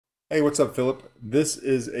Hey, what's up, Philip? This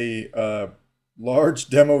is a large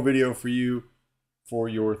demo video for you for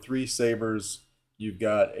your three sabers. You've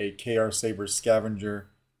got a KR Sabers Scavenger,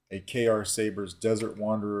 a KR Sabers Desert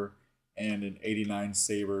Wanderer, and an 89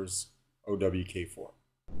 Sabers OWK4.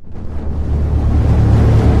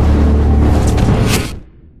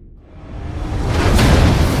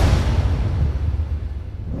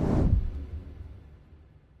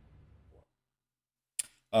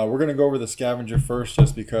 We're going to go over the Scavenger first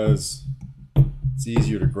just because it's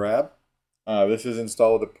easier to grab. This is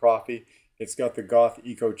installed with the Proffie. It's got the Goth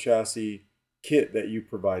Eco chassis kit that you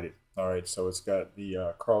provided. All right, so it's got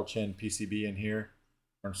the Carl Chen PCB in here.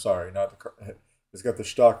 I'm sorry, not the. It's got the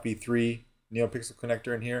stock V3 Neopixel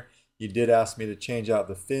connector in here. You did ask me to change out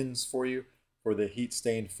the fins for you for the heat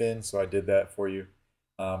stained fins, so I did that for you.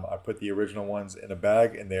 I put the original ones in a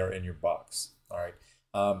bag, and they are in your box. All right.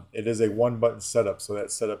 It is a one-button setup, so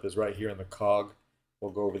that setup is right here in the cog.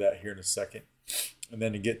 We'll go over that here in a second. And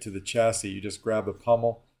then to get to the chassis, you just grab the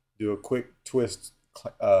pommel, do a quick twist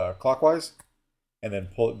clockwise, and then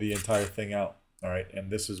pull the entire thing out. All right,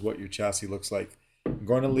 and this is what your chassis looks like. I'm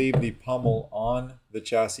going to leave the pommel on the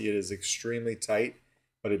chassis. It is extremely tight,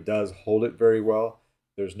 but it does hold it very well.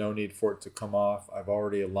 There's no need for it to come off. I've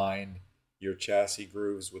already aligned your chassis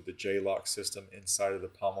grooves with the J-lock system inside of the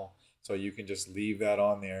pommel. So you can just leave that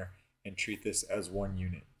on there and treat this as one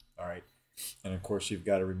unit. All right. And of course, you've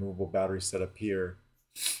got a removable battery set up here,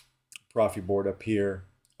 Proffie board up here,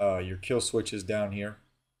 your kill switches down here.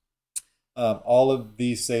 All of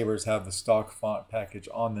these sabers have the stock font package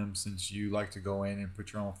on them since you like to go in and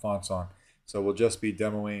put your own fonts on. So we'll just be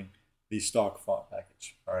demoing the stock font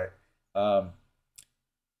package. All right.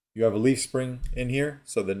 You have a leaf spring in here,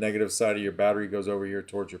 so the negative side of your battery goes over here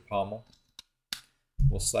towards your pommel.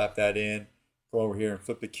 We'll slap that in, go over here and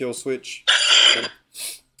flip the kill switch.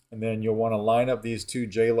 And then you'll want to line up these two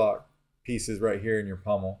J-lock pieces right here in your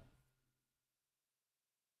pommel.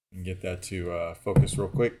 And get that to focus real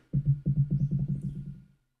quick.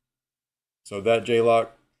 So that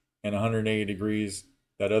J-lock and 180 degrees,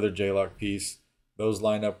 that other J-lock piece, those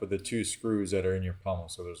line up with the two screws that are in your pommel.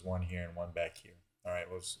 So there's one here and one back here. All right,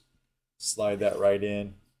 let's slide that right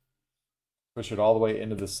in. Push it all the way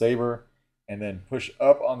into the saber. And then push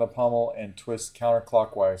up on the pommel and twist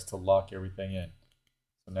counterclockwise to lock everything in.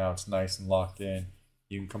 So now it's nice and locked in.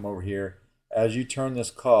 You can come over here. As you turn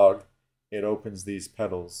this cog, it opens these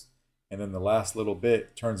pedals. And then the last little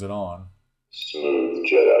bit turns it on. Smooth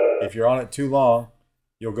Jedi. If you're on it too long,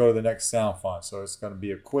 you'll go to the next sound font. So it's going to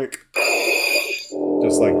be a quick,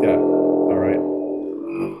 just like that. All right.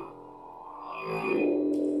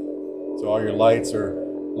 So all your lights are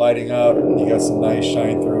lighting up. You got some nice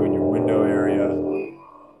shine through in your window area.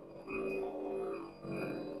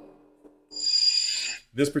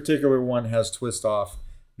 This particular one has twist off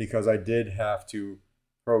because I did have to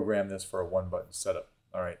program this for a one-button setup.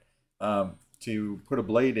 All right. To put a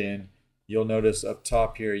blade in, you'll notice up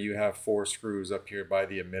top here you have 4 screws up here by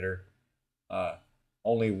the emitter.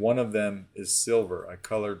 Only one of them is silver. I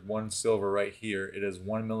colored one silver right here. It is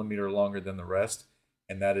 1 millimeter longer than the rest,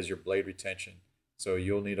 and that is your blade retention. So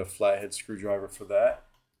you'll need a flathead screwdriver for that.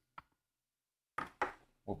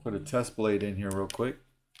 We'll put a test blade in here real quick.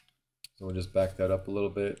 So we'll just back that up a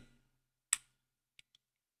little bit.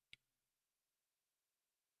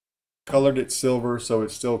 Colored it silver so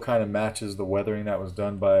it still kind of matches the weathering that was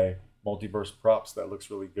done by Multiverse Props. That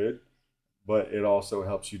looks really good. But it also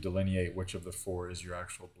helps you delineate which of the 4 is your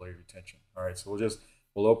actual blade retention. All right, so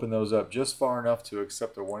we'll open those up just far enough to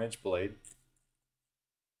accept a 1-inch blade.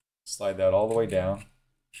 Slide that all the way down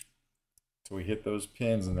till we hit those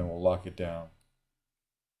pins, and then we'll lock it down.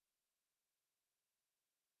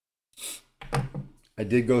 I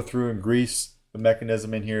did go through and grease the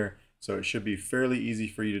mechanism in here, so it should be fairly easy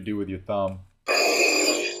for you to do with your thumb. If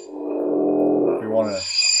you want to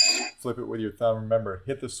flip it with your thumb, remember,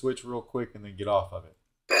 hit the switch real quick and then get off of it.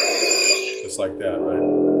 Just like that,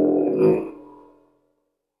 right?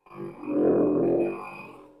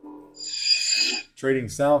 Trading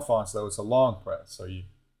sound fonts, though, it's a long press, so you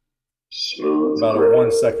about a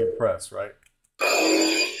 1 second press, right?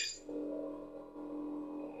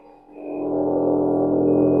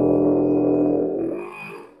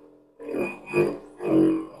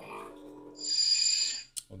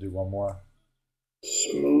 We'll do one more.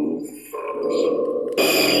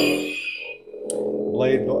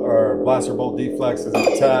 Blade or blaster bolt deflex is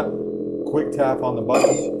a tap, quick tap on the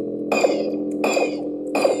button.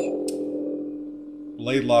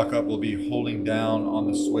 Blade lockup will be holding down on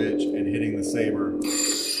the switch and hitting the saber.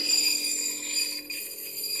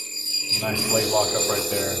 Nice blade lockup right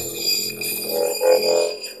there.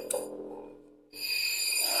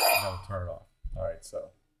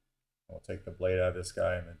 take the blade out of this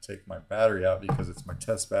guy and then take my battery out because it's my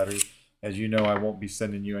test battery. As you know, I won't be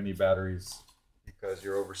sending you any batteries because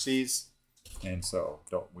you're overseas, and so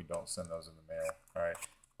we don't send those in the mail. All right,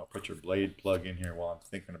 I'll put your blade plug in here while I'm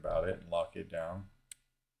thinking about it and lock it down.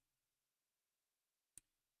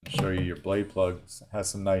 I'll show you your blade plug has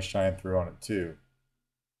some nice shine through on it too.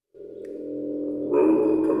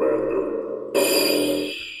 Rogue Commander.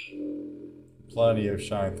 Plenty of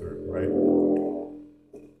shine through, right?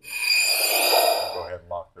 I'll go ahead and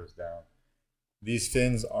lock those down. These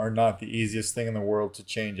fins are not the easiest thing in the world to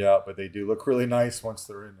change out, but they do look really nice once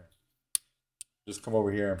they're in there. Just come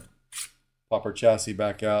over here and pop our chassis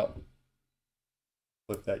back out.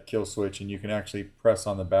 Flip that kill switch, and you can actually press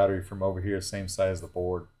on the battery from over here, same side as the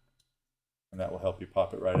board. And that will help you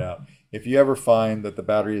pop it right out. If you ever find that the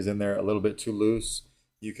battery is in there a little bit too loose,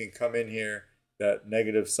 you can come in here, that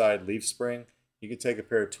negative side leaf spring. You can take a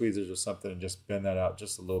pair of tweezers or something and just bend that out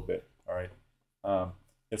just a little bit. All right.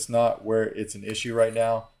 It's not where it's an issue right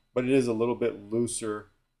now, but it is a little bit looser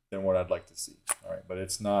than what I'd like to see. All right, but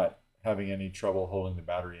it's not having any trouble holding the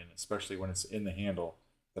battery in, especially when it's in the handle.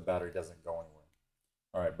 The battery doesn't go anywhere.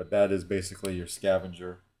 All right, but that is basically your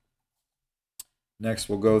Scavenger. Next,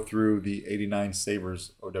 we'll go through the 89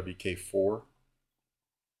 Sabers OWK 4.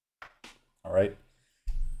 All right.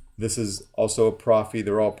 This is also a Proffie.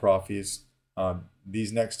 They're all Proffies.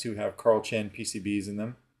 These next two have Carl Chan PCBs in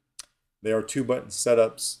them. They are 2-button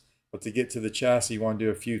setups, but to get to the chassis, you want to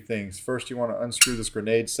do a few things. First, you want to unscrew this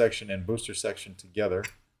grenade section and booster section together.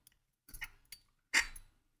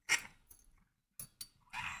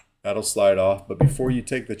 That'll slide off, but before you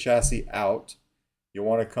take the chassis out, you'll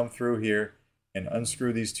want to come through here and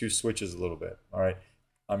unscrew these two switches a little bit. All right,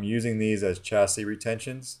 I'm using these as chassis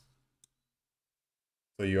retentions.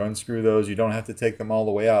 So you unscrew those. You don't have to take them all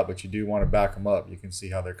the way out, but you do want to back them up. You can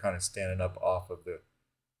see how they're kind of standing up off of the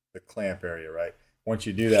clamp area, right? Once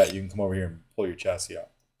you do that, you can come over here and pull your chassis out.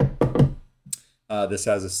 This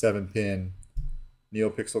has a 7-pin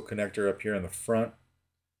Neopixel connector up here in the front,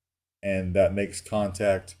 and that makes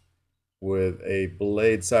contact with a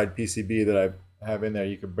blade side PCB that I have in there.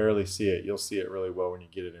 You can barely see it. You'll see it really well when you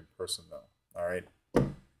get it in person though. All right.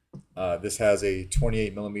 This has a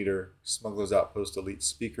 28mm Smuggler's Outpost Elite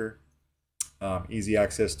speaker. Easy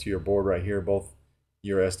access to your board right here, both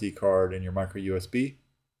your SD card and your micro USB.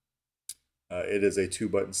 It is a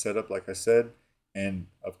 2-button setup, like I said, and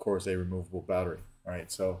of course a removable battery. All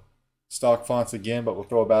right, so stock fonts again, but we'll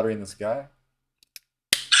throw a battery in this guy.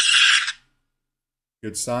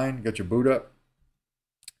 Good sign. Got your boot up.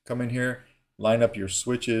 Come in here, line up your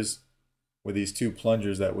switches with these two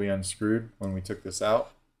plungers that we unscrewed when we took this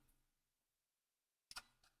out.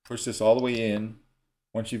 Push this all the way in.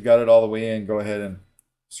 Once you've got it all the way in, go ahead and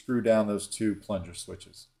screw down those two plunger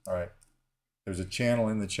switches. All right. There's a channel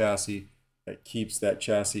in the chassis that keeps that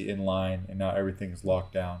chassis in line, and now everything is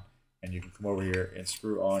locked down. And you can come over here and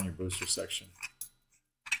screw on your booster section.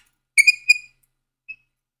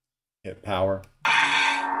 Hit power.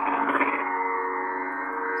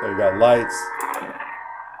 So you got lights,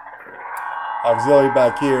 auxiliary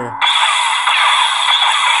back here.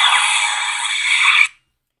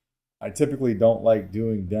 I typically don't like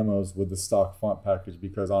doing demos with the stock font package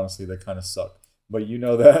because honestly they kind of suck. But you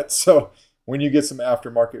know that, so when you get some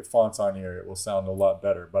aftermarket fonts on here, it will sound a lot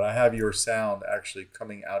better. But I have your sound actually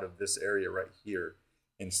coming out of this area right here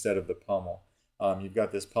instead of the pommel. You've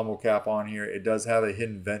got this pommel cap on here. It does have a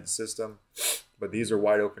hidden vent system, but these are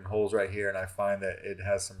wide open holes right here, and I find that it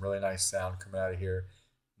has some really nice sound coming out of here,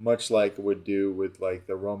 much like it would do with like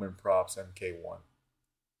the Roman Props MK1.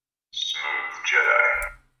 Smooth Jedi.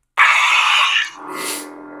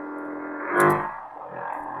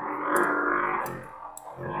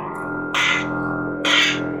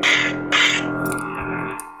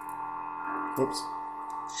 Whoops.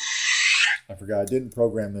 I forgot I didn't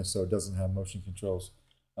program this, so it doesn't have motion controls.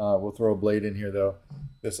 We'll throw a blade in here though.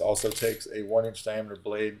 This also takes a 1-inch diameter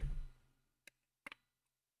blade.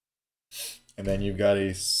 And then you've got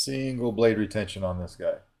a single blade retention on this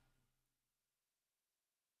guy.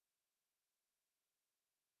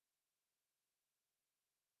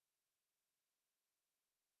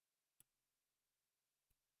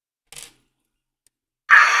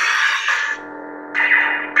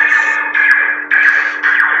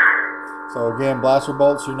 So again, blaster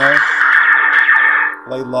bolts, you know,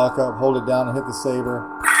 blade lock up, hold it down and hit the saber.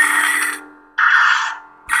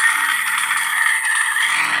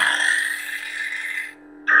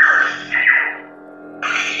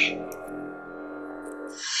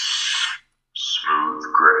 Smooth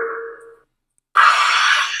gray.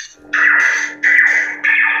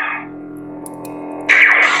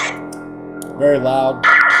 Very loud.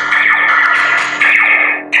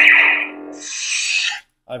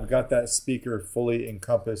 I've got that speaker fully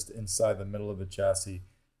encompassed inside the middle of the chassis.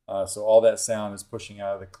 So all that sound is pushing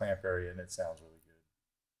out of the clamp area, and it sounds really good.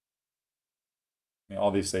 I mean,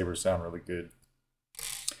 all these sabers sound really good.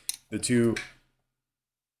 The two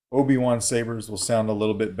Obi-Wan sabers will sound a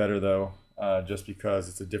little bit better though, just because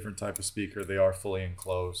it's a different type of speaker. They are fully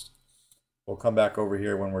enclosed. We'll come back over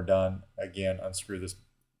here when we're done. Again, unscrew this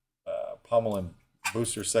pommel and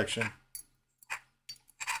booster section.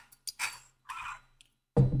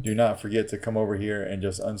 Do not forget to come over here and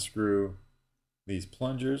just unscrew these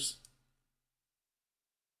plungers,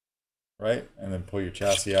 right? And then pull your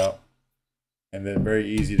chassis out. And then very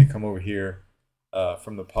easy to come over here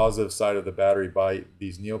from the positive side of the battery by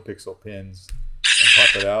these Neopixel pins and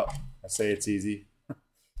pop it out. I say it's easy,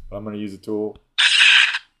 but I'm going to use a tool.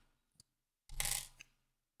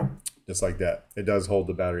 Just like that. It does hold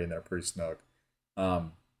the battery in there pretty snug.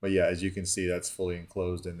 But yeah, as you can see, that's fully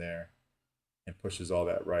enclosed in there and pushes all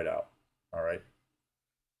that right out. All right.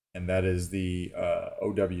 And that is the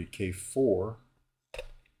OWK 4.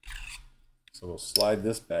 So we'll slide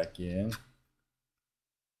this back in.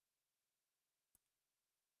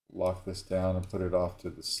 Lock this down and put it off to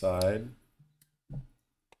the side.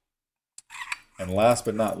 And last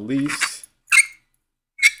but not least,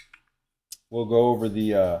 we'll go over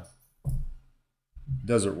the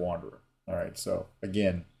Desert Wanderer. All right, so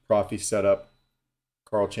again, Proffie setup,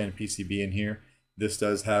 Carl Chan PCB in here. This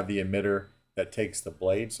does have the emitter that takes the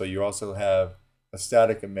blade, so you also have a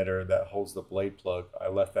static emitter that holds the blade plug. I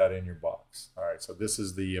left that in your box. All right, so this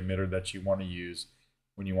is the emitter that you want to use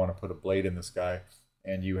when you want to put a blade in this guy,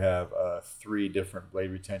 and you have 3 different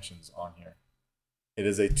blade retentions on here. It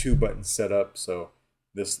is a 2-button setup, so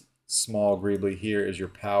this small greebly here is your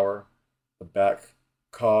power. The back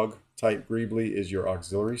cog type greebly is your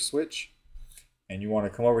auxiliary switch. And you want to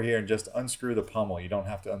come over here and just unscrew the pommel. You don't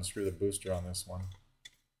have to unscrew the booster on this one.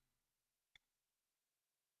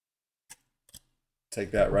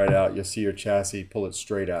 Take that right out. You'll see your chassis, pull it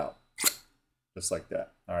straight out. Just like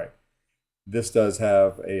that. All right. This does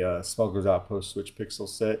have a Smuggler's Outpost switch pixel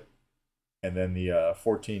set. And then the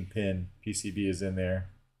 14-pin PCB is in there.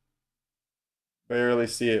 Barely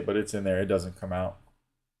see it, but it's in there. It doesn't come out.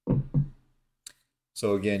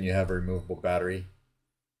 So again, you have a removable battery,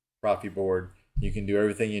 Proffie board. You can do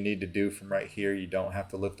everything you need to do from right here. You don't have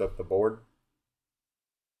to lift up the board.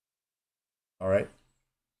 All right.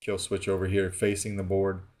 Kill switch over here facing the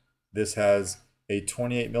board. This has a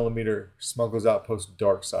 28mm Smuggler's Outpost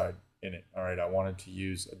dark side in it. All right. I wanted to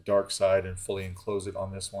use a dark side and fully enclose it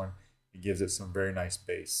on this one. It gives it some very nice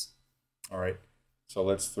bass. All right. So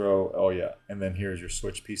let's throw, oh yeah. And then here's your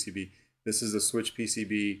switch PCB. This is the switch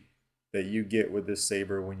PCB that you get with this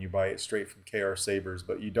saber when you buy it straight from KR Sabers,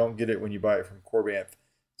 but you don't get it when you buy it from Corbanth.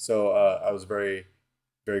 So I was very,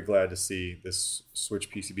 very glad to see this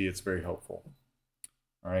switch PCB. It's very helpful.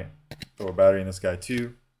 All right, throw a battery in this guy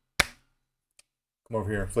too. Come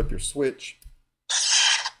over here and flip your switch.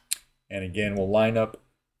 And again, we'll line up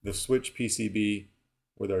the switch PCB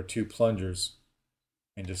with our 2 plungers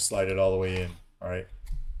and just slide it all the way in. All right,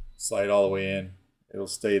 slide it all the way in. It'll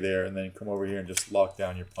stay there, and then come over here and just lock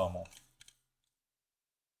down your pommel.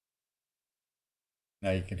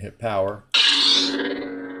 Now you can hit power.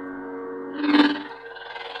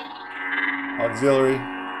 Auxiliary.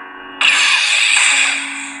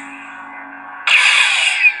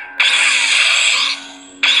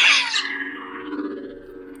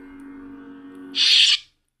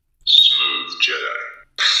 Smooth Jedi.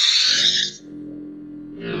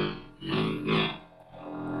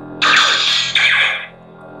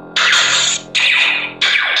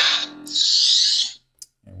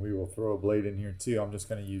 Throw a blade in here too. I'm just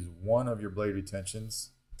going to use one of your blade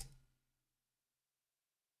retentions.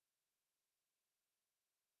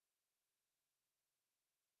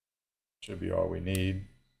 Should be all we need.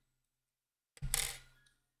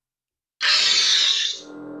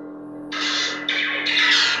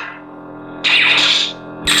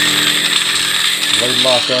 Blade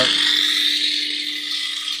lock up.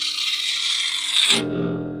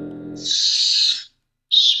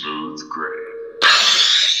 Smooth gray.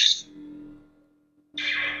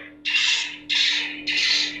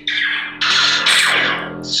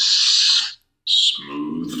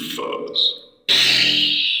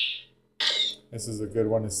 This is a good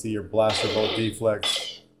one to see your blaster bolt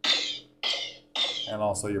deflex and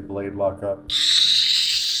also your blade lock up.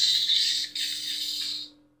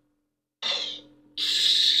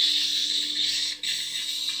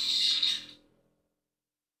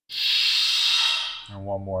 And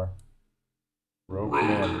one more. Rogue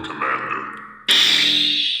Commander.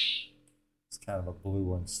 It's kind of a blue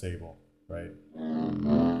one, stable, right?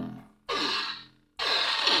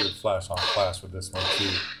 good flash on class with this one too.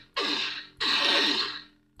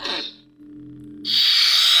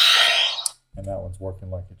 And that one's working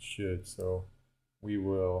like it should. So we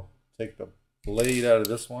will take the blade out of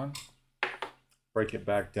this one, break it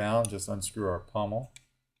back down, just unscrew our pommel.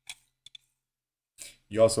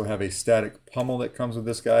 You also have a static pommel that comes with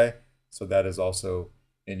this guy, so that is also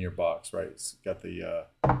in your box, right? It's got the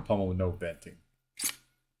pommel with no venting.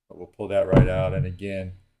 But we'll pull that right out, and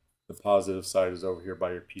again, the positive side is over here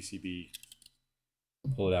by your PCB.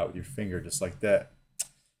 Pull it out with your finger just like that.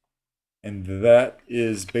 And that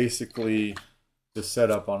is basically the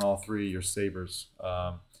setup on all three of your sabers.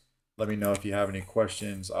 Let me know if you have any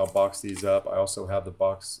questions. I'll box these up. I also have the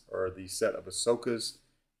box or the set of Ahsokas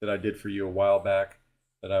that I did for you a while back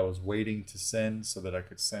that I was waiting to send so that I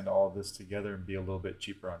could send all of this together and be a little bit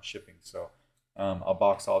cheaper on shipping. So I'll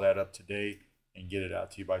box all that up today and get it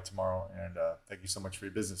out to you by tomorrow. And thank you so much for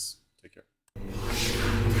your business. Take care.